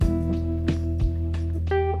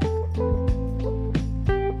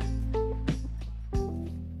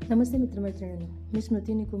नमस्ते मित्रमैत्रिणींनो, मी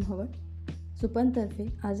स्मृती निकुम हवळ सुपनतर्फे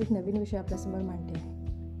आज एक नवीन विषय आपल्यासमोर मांडते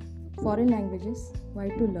आहे. Foreign languages Y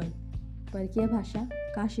to learn. परकीय भाषा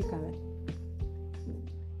का शिकाव्यात.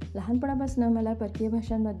 लहानपणापासून मला परकीय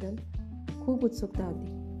भाषांबद्दल खूप उत्सुकता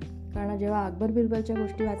होती. कारण जेव्हा अकबर बिरबलच्या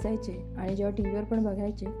गोष्टी वाचायचे आणि जेव्हा टी व्हीवर पण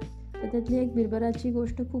बघायचे तर त्यातली एक बिरबलाची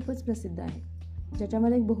गोष्ट खूपच प्रसिद्ध आहे,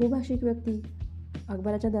 ज्याच्यामध्ये एक बहुभाषिक व्यक्ती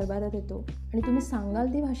अकबराच्या दरबारात येतो आणि तुम्ही सांगाल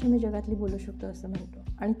ती भाषा मी जगातली बोलू शकतो असं म्हणतो,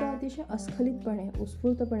 आणि तो अतिशय अस्खलितपणे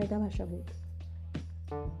उत्स्फूर्तपणे त्या भाषा बोलतो.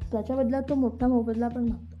 त्याच्या बदल्यात तो मोठा मोबदला पण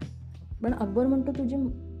मागतो. पण अकबर म्हणतो, तुझी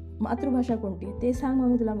मातृभाषा कोणती आहे ते सांग, मग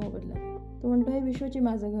मी तुला मोबदला देईन. तो म्हणतो, हे विश्वची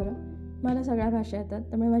माझं घर, मला सगळ्या भाषा येतात,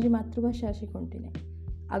 त्यामुळे माझी मातृभाषा अशी कोणती नाही.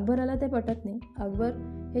 अकबराला ते पटत नाही. अकबर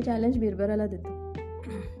हे चॅलेंज बिरबलाला देतो.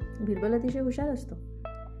 बिरबल अतिशय हुशार असतो.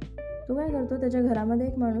 तो काय करतो, त्याच्या घरामध्ये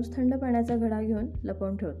एक माणूस थंड पाण्याचा घडा घेऊन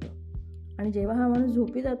लपवून ठेवतो, आणि जेव्हा हा माणूस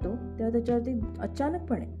झोपी जातो तेव्हा त्याच्यावरती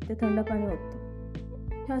अचानकपणे ते थंड पाणी ओततो.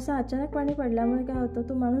 हे असं अचानक पाणी पडल्यामुळे काय होतं,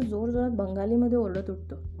 तो माणूस जोरजोरात बंगालीमध्ये ओरडत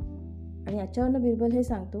उठतो, आणि याच्यावरनं बिरबल हे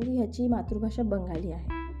सांगतो की ह्याची मातृभाषा बंगाली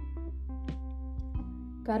आहे.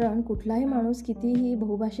 कारण कुठलाही माणूस कितीही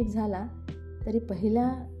बहुभाषिक झाला तरी पहिल्या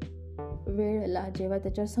वेळेला जेव्हा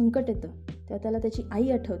त्याच्यावर संकट येतं तेव्हा त्याला त्याची आई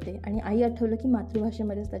आठवते, आणि आई आठवलं की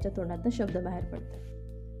मातृभाषेमध्येच त्याच्या तोंडातनं शब्द बाहेर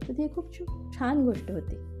पडतात. तर ती खूप छान गोष्ट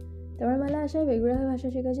होती. त्यामुळे मला अशा वेगवेगळ्या भाषा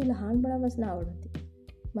शिकायची लहानपणापासून आवड होती.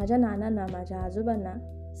 माझ्या नानांना, माझ्या आजोबांना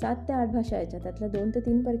 7 ते 8 भाषा यायच्या. त्यातल्या 2 ते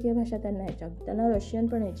 3 परकीय भाषा त्यांना यायच्या. त्यांना रशियन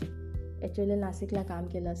पण यायची, ॲक्च्युअली नाशिकला काम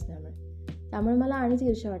केलं असल्यामुळे. त्यामुळे मला आणिच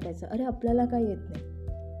ईर्ष्या वाटायचं, अरे आपल्याला काय येत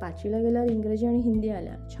नाही. 5वीला गेल्यावर इंग्रजी आणि हिंदी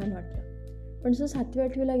आल्या, छान वाटलं. पण जसं 7वी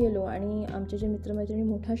 8वीला गेलो आणि आमचे जे मित्रमैत्रिणी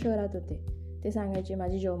मोठ्या शहरात होते ते सांगायचे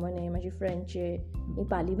माझी जर्मन आहे, माझी फ्रेंच आहे, मी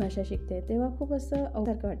पाली भाषा शिकते, तेव्हा खूप असं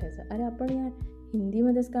अवघड वाटायचं, अरे आपण या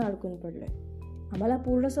हिंदीमध्येच का अडकून पडलो आहे. आम्हाला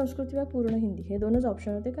पूर्ण संस्कृत किंवा पूर्ण हिंदी हे 2च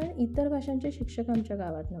ऑप्शन होते, कारण इतर भाषांचे शिक्षक आमच्या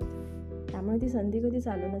गावात नव्हते. त्यामुळे ती संधी कधी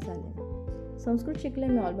चालूनच आली नाही. संस्कृत शिकले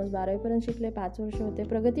मी, ऑलमोस्ट 12वीपर्यंत शिकले. 5 वर्ष होते.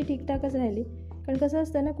 प्रगती ठीकठाकच राहिली. कारण कसं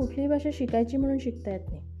असतं ना, कुठलीही भाषा शिकायची म्हणून शिकता येत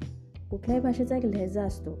नाही. कुठल्याही भाषेचा एक लहजा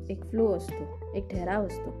असतो, एक फ्लो असतो, एक ठराव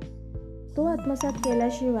असतो. तो आत्मसात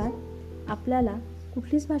केल्याशिवाय आपल्याला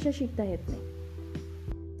कुठलीच भाषा शिकता येत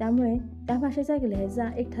नाही. त्यामुळे त्या भाषेचा एक लहजा,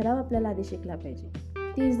 एक ठराव आपल्याला आधी शिकला पाहिजे.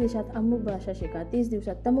 30 दिवसात अमुक भाषा शिका, 30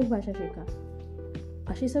 दिवसात तमुक भाषा शिका,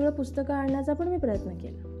 अशी सगळं पुस्तकं आणण्याचा पण मी प्रयत्न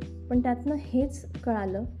केला. पण त्यातनं हेच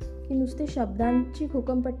कळालं की नुसते शब्दांची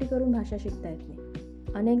घोकमपट्टी करून भाषा शिकता येत नाही.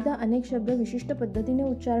 अनेकदा अनेक शब्द विशिष्ट पद्धतीने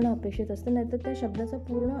उच्चारणं अपेक्षित असतं, नाहीतर त्या शब्दाचा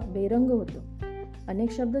पूर्ण बेरंग होतो.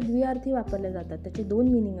 अनेक शब्द द्विअर्थी वापरले जातात, त्याचे 2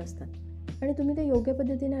 मिनिंग असतात, आणि तुम्ही ते योग्य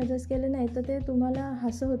पद्धतीने ॲड्रेस केले नाही तर ते तुम्हाला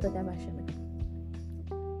हसं होतं त्या भाषेमध्ये.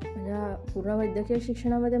 माझ्या पूर्ण वैद्यकीय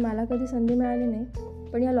शिक्षणामध्ये मला कधी संधी मिळाली नाही,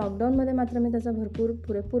 पण या लॉकडाऊनमध्ये मात्र मी त्याचा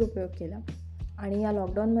पुरेपूर उपयोग केला. आणि या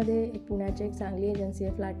लॉकडाऊनमध्ये एक पुण्याची एक चांगली एजन्सी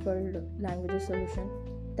आहे, फ्लॅट वर्ल्ड लँग्वेजेस सोल्युशन,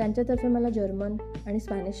 त्यांच्यातर्फे मला जर्मन आणि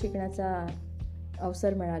स्पॅनिश शिकण्याचा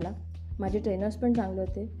अवसर मिळाला. माझे ट्रेनर्स पण चांगले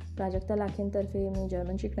होते. प्राजक्ता लाखेंतर्फे मी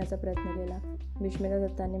जर्मन शिकण्याचा प्रयत्न केला. विश्मिता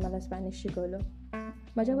दत्तांनी मला स्पॅनिश शिकवलं.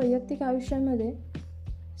 माझ्या वैयक्तिक आयुष्यामध्ये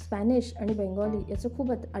स्पॅनिश आणि बेंगॉली याचं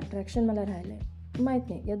खूप अट्रॅक्शन मला राहिलं आहे. माहीत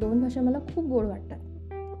नाही, या 2 भाषा मला खूप गोड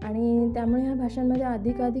वाटतात, आणि त्यामुळे ह्या भाषांमध्ये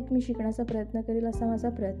अधिकाधिक मी शिकण्याचा प्रयत्न करेल असा माझा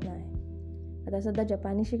प्रयत्न आहे. आता सध्या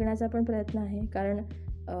जपानी शिकण्याचा पण प्रयत्न आहे, कारण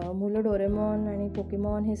मुलं डोरेमॉन आणि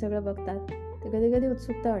पोकेमॉन हे सगळं बघतात, तर कधी कधी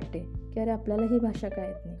उत्सुकता वाटते की अरे आपल्याला ही भाषा काय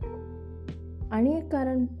येत नाही. आणि एक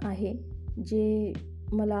कारण आहे जे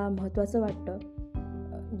मला महत्त्वाचं वाटतं,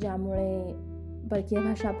 ज्यामुळे परकीय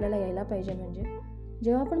भाषा आपल्याला यायला पाहिजे, म्हणजे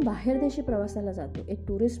जेव्हा आपण बाहेरदेशी प्रवासाला जातो, एक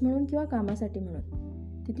टुरिस्ट म्हणून किंवा कामासाठी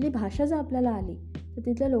म्हणून, तिथली भाषा जर आपल्याला आली तर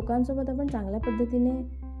तिथल्या लोकांसोबत आपण चांगल्या पद्धतीने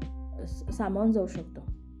सामावून जाऊ शकतो,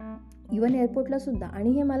 इवन एअरपोर्टला सुद्धा.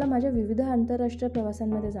 आणि हे मला माझ्या विविध आंतरराष्ट्रीय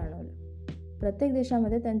प्रवासांमध्ये जाणवलं. प्रत्येक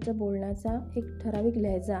देशामध्ये त्यांच्या बोलण्याचा एक ठराविक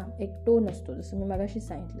लहजा, एक टोन असतो, जसं मी मगाशी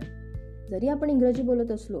सांगितलं. जरी आपण इंग्रजी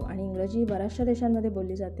बोलत असलो, आणि इंग्रजी बऱ्याचशा देशांमध्ये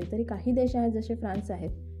बोलली जाते, तरी काही देश आहेत जसे फ्रान्स आहेत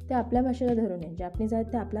ते आपल्या भाषेला धरून आहे, जॅपनीज आहेत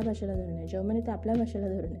ते आपल्या भाषेला धरून आहे, जर्मनी ते आपल्या भाषेला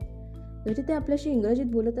धरून आहे. जरी ते आपल्याशी इंग्रजीत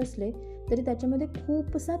बोलत असले तरी त्याच्यामध्ये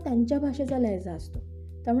खूपसा त्यांच्या भाषेचा लहजा असतो.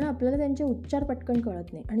 त्यामुळे आपल्याला त्यांचे उच्चार पटकन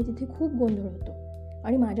कळत नाही, आणि तिथे खूप गोंधळ होतो.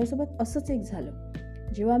 आणि माझ्यासोबत असंच एक झालं.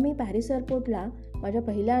 जेव्हा मी पॅरिस एअरपोर्टला माझ्या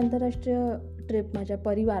पहिल्या आंतरराष्ट्रीय ट्रिप, माझा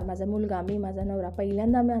परिवार, माझा मुलगा, मी, माझा नवरा,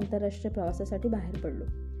 पहिल्यांदा आम्ही आंतरराष्ट्रीय प्रवासासाठी बाहेर पडलो.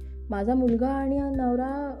 माझा मुलगा आणि नवरा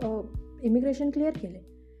इमिग्रेशन क्लिअर केले,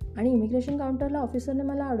 आणि इमिग्रेशन काउंटरला ऑफिसरने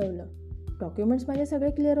मला अडवलं. डॉक्युमेंट्स माझे सगळे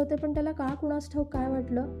क्लिअर होते, पण त्याला का कुणास ठाऊक काय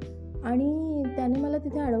वाटलं, आणि त्याने मला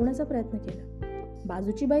तिथे अडवण्याचा प्रयत्न केला.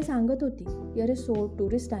 बाजूची बाई सांगत होती की अरे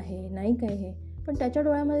टुरिस्ट आहे, नाही काय हे, पण त्याच्या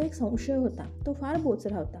डोळ्यामध्ये एक संशय होता, तो फार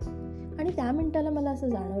बोचरा होता. आणि त्या मिनिटाला मला असं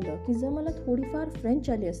जाणवलं की जर मला थोडीफार फ्रेंच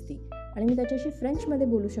आली असती आणि मी त्याच्याशी फ्रेंचमध्ये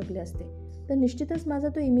बोलू शकले असते तर निश्चितच माझा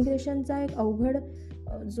तो इमिग्रेशनचा एक अवघड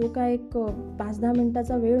जो काय एक 5-10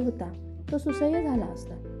 मिनिटाचा वेळ होता तो सुसह्य झाला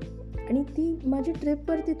असता आणि ती माझी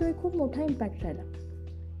ट्रिपवरती तो एक खूप मोठा इम्पॅक्ट राहिला.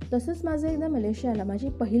 तसंच माझं एकदा मलेशियाला माझी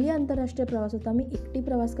पहिली आंतरराष्ट्रीय प्रवास होता. मी एकटी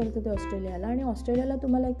प्रवास करत होते ऑस्ट्रेलियाला आणि ऑस्ट्रेलियाला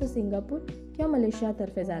तुम्हाला एक तर सिंगापूर किंवा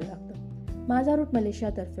मलेशियातर्फे जायला लागतं. माझा रूट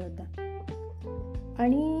मलेशियातर्फे होता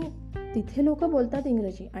आणि तिथे लोक बोलतात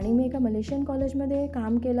इंग्रजी आणि मी एका मलेशियन कॉलेजमध्ये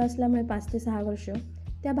काम केलं असल्यामुळे 5 ते 6 वर्ष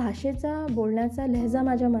त्या भाषेचा बोलण्याचा लहजा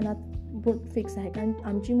माझ्या मनात फिक्स आहे. कारण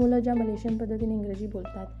आमची मुलं ज्या मलेशियन पद्धतीने इंग्रजी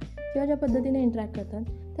बोलतात किंवा ज्या पद्धतीने इंटरॅक्ट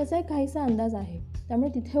करतात त्याचा एक काहीसा अंदाज आहे. त्यामुळे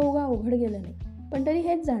तिथे उगा अवघड गेलं नाही. पण तरी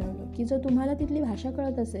हेच जाणवलं की जर तुम्हाला तिथली भाषा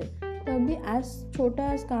कळत असेल तर अगदी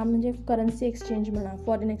छोटा काम म्हणजे करन्सी एक्सचेंज म्हणा,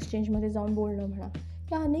 फॉरेन एक्सचेंजमध्ये जाऊन बोलणं म्हणा,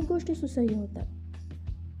 या अनेक गोष्टी सुसह्य होतात.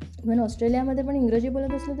 इव्हन ऑस्ट्रेलियामध्ये पण इंग्रजी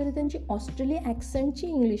बोलत असलं तरी त्यांची ऑस्ट्रेलिया ॲक्सेंटची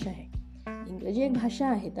इंग्लिश आहे. इंग्रजी एक भाषा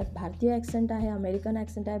आहे, त्यात भारतीय ॲक्सेंट आहे, अमेरिकन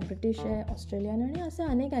ॲक्सेंट आहे, ब्रिटिश आहे, ऑस्ट्रेलियन आणि असे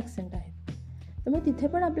अनेक ॲक्सेंट आहेत. त्यामुळे तिथे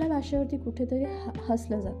पण आपल्या भाषेवरती कुठेतरी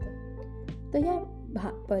हसलं जातं. तर या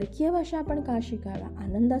परकीय भाषा आपण का शिकाव्या?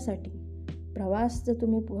 आनंदासाठी. प्रवास जर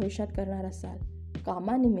तुम्ही भविष्यात करणार असाल,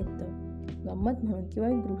 कामानिमित्त, गंमत म्हणून किंवा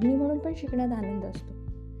एक गृहिणी म्हणून पण शिकण्यात आनंद असतो.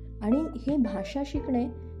 आणि हे भाषा शिकणे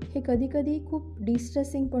हे कधीकधी खूप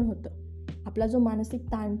डिस्ट्रेसिंग पण होतं. आपला जो मानसिक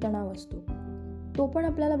ताणतणाव असतो तो पण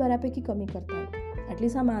आपल्याला बऱ्यापैकी कमी करता येतो.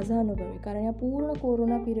 ॲटलिस्ट हा माझा अनुभव आहे. कारण या पूर्ण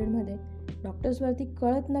कोरोना पिरियडमध्ये डॉक्टर्सवरती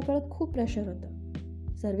कळत नकळत खूप प्रेशर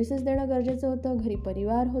होतं. सर्व्हिसेस देणं गरजेचं होतं, घरी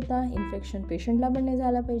परिवार होता, इन्फेक्शन पेशंटला पण नाही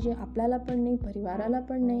झाला पाहिजे, आपल्याला पण नाही, परिवाराला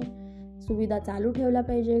पण नाही, सुविधा चालू ठेवल्या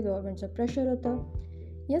पाहिजे, गव्हर्नमेंटचं प्रेशर होतं.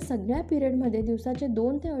 या सगळ्या पिरियडमध्ये दिवसाचे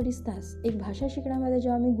 2 ते 2.5 तास एक भाषा शिकण्यामध्ये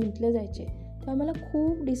जेव्हा मी गुंतले जायचे तेव्हा मला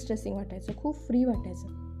खूप डिस्ट्रेसिंग वाटायचं, खूप फ्री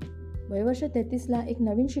वाटायचं. वयवर्ष 33ला एक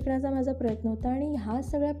नवीन शिकण्याचा माझा प्रयत्न होता आणि ह्या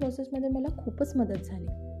सगळ्या प्रोसेसमध्ये मला खूपच मदत झाली.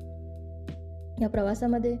 या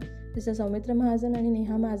प्रवासामध्ये जसं सौमित्र महाजन आणि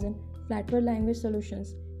नेहा महाजन फ्लॅटवर लँग्वेज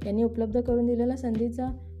सोल्युशन्स यांनी उपलब्ध करून दिलेल्या संधीचा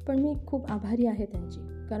पण मी खूप आभारी आहे त्यांची.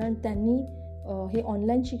 कारण त्यांनी हे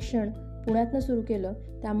ऑनलाईन शिक्षण पुण्यातनं सुरू केलं,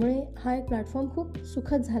 त्यामुळे हा एक प्लॅटफॉर्म खूप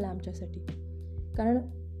सुखद झाला आमच्यासाठी. कारण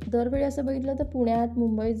दरवेळी असं बघितलं तर पुण्यात,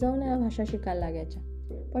 मुंबईत जाऊन या भाषा शिकायला लागायच्या.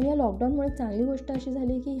 पण या लॉकडाऊनमुळे चांगली गोष्ट अशी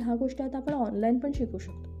झाली की ह्या गोष्टी आता आपण ऑनलाईन पण शिकू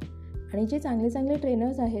शकतो. आणि जे चांगले चांगले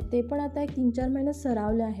ट्रेनर्स आहेत ते पण आता एक 3-4 महिने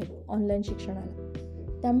सरावले आहेत ऑनलाईन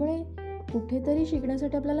शिक्षणाला. त्यामुळे कुठेतरी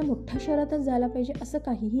शिकण्यासाठी आपल्याला मोठ्या शहरातच जायला पाहिजे असं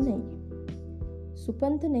काहीही नाही आहे.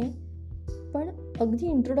 सुपंथने पण अगदी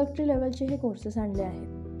इंट्रोडक्टरी लेवलचे हे कोर्सेस आणले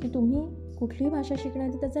आहेत की तुम्ही कुठलीही भाषा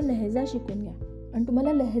शिकण्याची त्याचा लहेजा शिकून घ्या आणि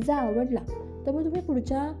तुम्हाला लहेजा आवडला तर मग तुम्ही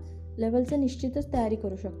पुढच्या लेवलचं निश्चितच तयारी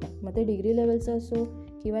करू शकता. मग ते डिग्री लेवलचं असो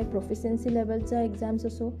किंवा एक प्रोफिशियन्सी लेवलचा एक्झाम्स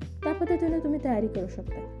असो, त्या पद्धतीने तुम्ही तयारी करू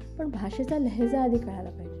शकता. पण भाषेचा लहेजा आधी कळायला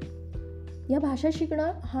पाहिजे. या भाषा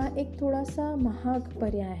शिकणं हा एक थोडासा महाग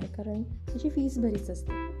पर्याय आहे कारण त्याची फीस बरीच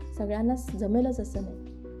असते, सगळ्यांना जमेलच असं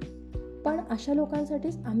नाही. पण अशा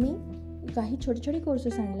लोकांसाठीच आम्ही काही छोटे छोटे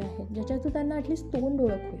कोर्सेस आणले आहेत ज्याच्यातून त्यांना ॲटलिस्ट तोंड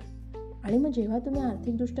ओळख होईल. आणि मग जेव्हा तुम्ही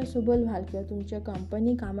आर्थिकदृष्ट्या सबल व्हाल किंवा तुमच्या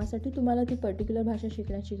कंपनी कामासाठी तुम्हाला ती पर्टिक्युलर भाषा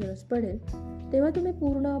शिकण्याची गरज पडेल तेव्हा तुम्ही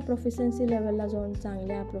पूर्ण प्रोफिशियन्सी लेवलला जाऊन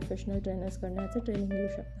चांगल्या प्रोफेशनल ट्रेनर्स करण्याचं ट्रेनिंग घेऊ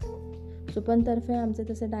शकता. सुपनतर्फे आमचे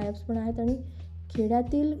तसे टायअप्स पण आहेत आणि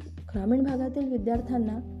खेड्यातील ग्रामीण भागातील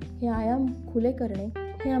विद्यार्थ्यांना हे आयाम खुले करणे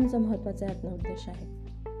हे आमचा महत्त्वाचा यातनं उद्देश आहे.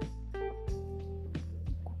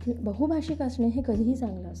 बहुभाषिक असणे हे कधीही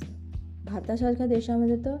चांगलं असतं. भारतासारख्या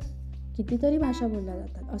देशामध्ये तर कितीतरी भाषा बोलल्या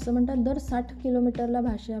जातात. असं म्हणतात दर 60 किलोमीटरला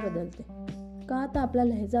भाषा बदलते. का? तर आपला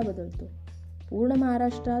लहेजा बदलतो. पूर्ण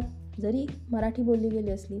महाराष्ट्रात जरी मराठी बोलली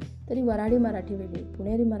गेली असली तरी वराडी मराठी वेगळी,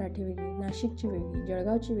 पुणेरी मराठी वेगळी, नाशिकची वेगळी,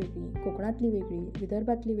 जळगावची वेगळी, कोकणातली वेगळी,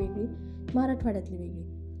 विदर्भातली वेगळी, मराठवाड्यातली वेगळी,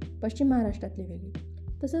 पश्चिम महाराष्ट्रातली वेगळी.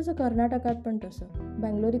 तसंच कर्नाटकात पण तसं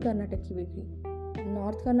बँगलोरी कर्नाटकची वेगळी,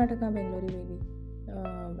 नॉर्थ कर्नाटका बँगलोरी वेगळी,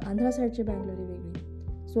 आंध्रा साईडची बँगलोरी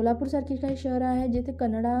वेगळी. सोलापूरसारखी काही शहरं आहेत जिथे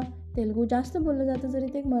कन्नडा, तेलुगू जास्त बोललं जातं जरी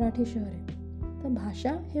ते एक मराठी शहर आहे. तर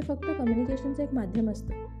भाषा हे फक्त कम्युनिकेशनचं एक माध्यम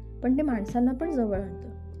असतं पण ते माणसांना पण जवळ आणतं.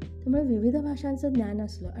 त्यामुळे विविध भाषांचं ज्ञान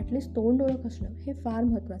असलं, ॲटलिस्ट तोंड ओळख असणं हे फार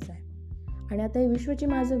महत्त्वाचं आहे. आणि आता हे विश्वची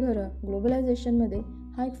माझं घरं ग्लोबलायझेशनमध्ये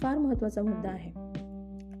हा एक फार महत्त्वाचा मुद्दा आहे.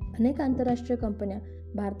 अनेक आंतरराष्ट्रीय कंपन्या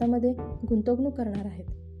भारतामध्ये गुंतवणूक करणार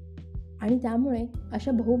आहेत आणि त्यामुळे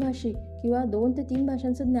अशा बहुभाषिक किंवा 2 ते 3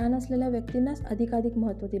 भाषांचं ज्ञान असलेल्या व्यक्तींनाच अधिकाधिक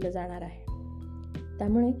महत्त्व दिलं जाणार आहे.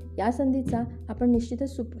 त्यामुळे या संधीचा आपण निश्चितच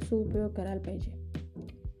सुपयोग करायला पाहिजे.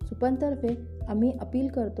 सुपनतर्फे आम्ही अपील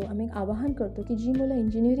करतो, आम्ही आवाहन करतो की जी मुलं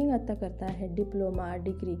इंजिनिअरिंग आत्ता करता आहेत, डिप्लोमा,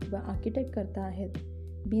 डिग्री किंवा आर्किटेक्ट करता आहेत,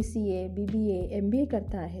 BCA, BBA, MBA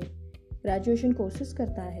करता आहेत, ग्रॅज्युएशन कोर्सेस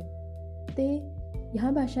करता आहेत, ते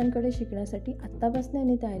ह्या भाषांकडे शिकण्यासाठी आत्तापासून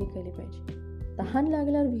यांनी तयारी केली पाहिजे. तहान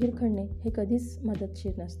लागल्यावर विहीर खणणे हे कधीच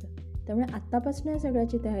मदतशीर नसतं. त्यामुळे आत्तापासून या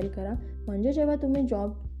सगळ्याची तयारी करा, म्हणजे जेव्हा तुम्ही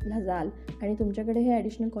जॉबला जाल आणि तुमच्याकडे हे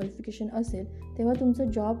ॲडिशनल क्वालिफिकेशन असेल तेव्हा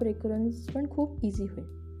तुमचं जॉब रेकरन्स पण खूप इझी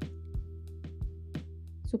होईल.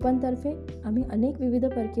 सुपनतर्फे आम्ही अनेक विविध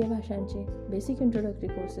परकीय भाषांचे बेसिक इंट्रोडक्टरी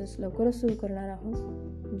कोर्सेस लवकरच सुरू करणार आहोत.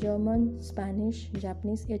 जर्मन, स्पॅनिश,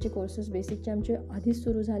 जॅपनीज याचे कोर्सेस बेसिकचे आमचे आधीच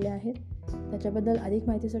सुरू झाले आहेत. त्याच्याबद्दल अधिक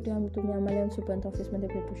माहितीसाठी तुम्ही आम्हाला येऊन सुपंत ऑफिसमध्ये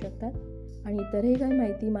भेटू शकतात. आणि इतरही काही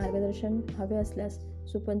माहिती, मार्गदर्शन हवे असल्यास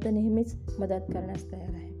सुपंत नेहमीच मदत करण्यास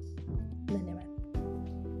तयार आहे.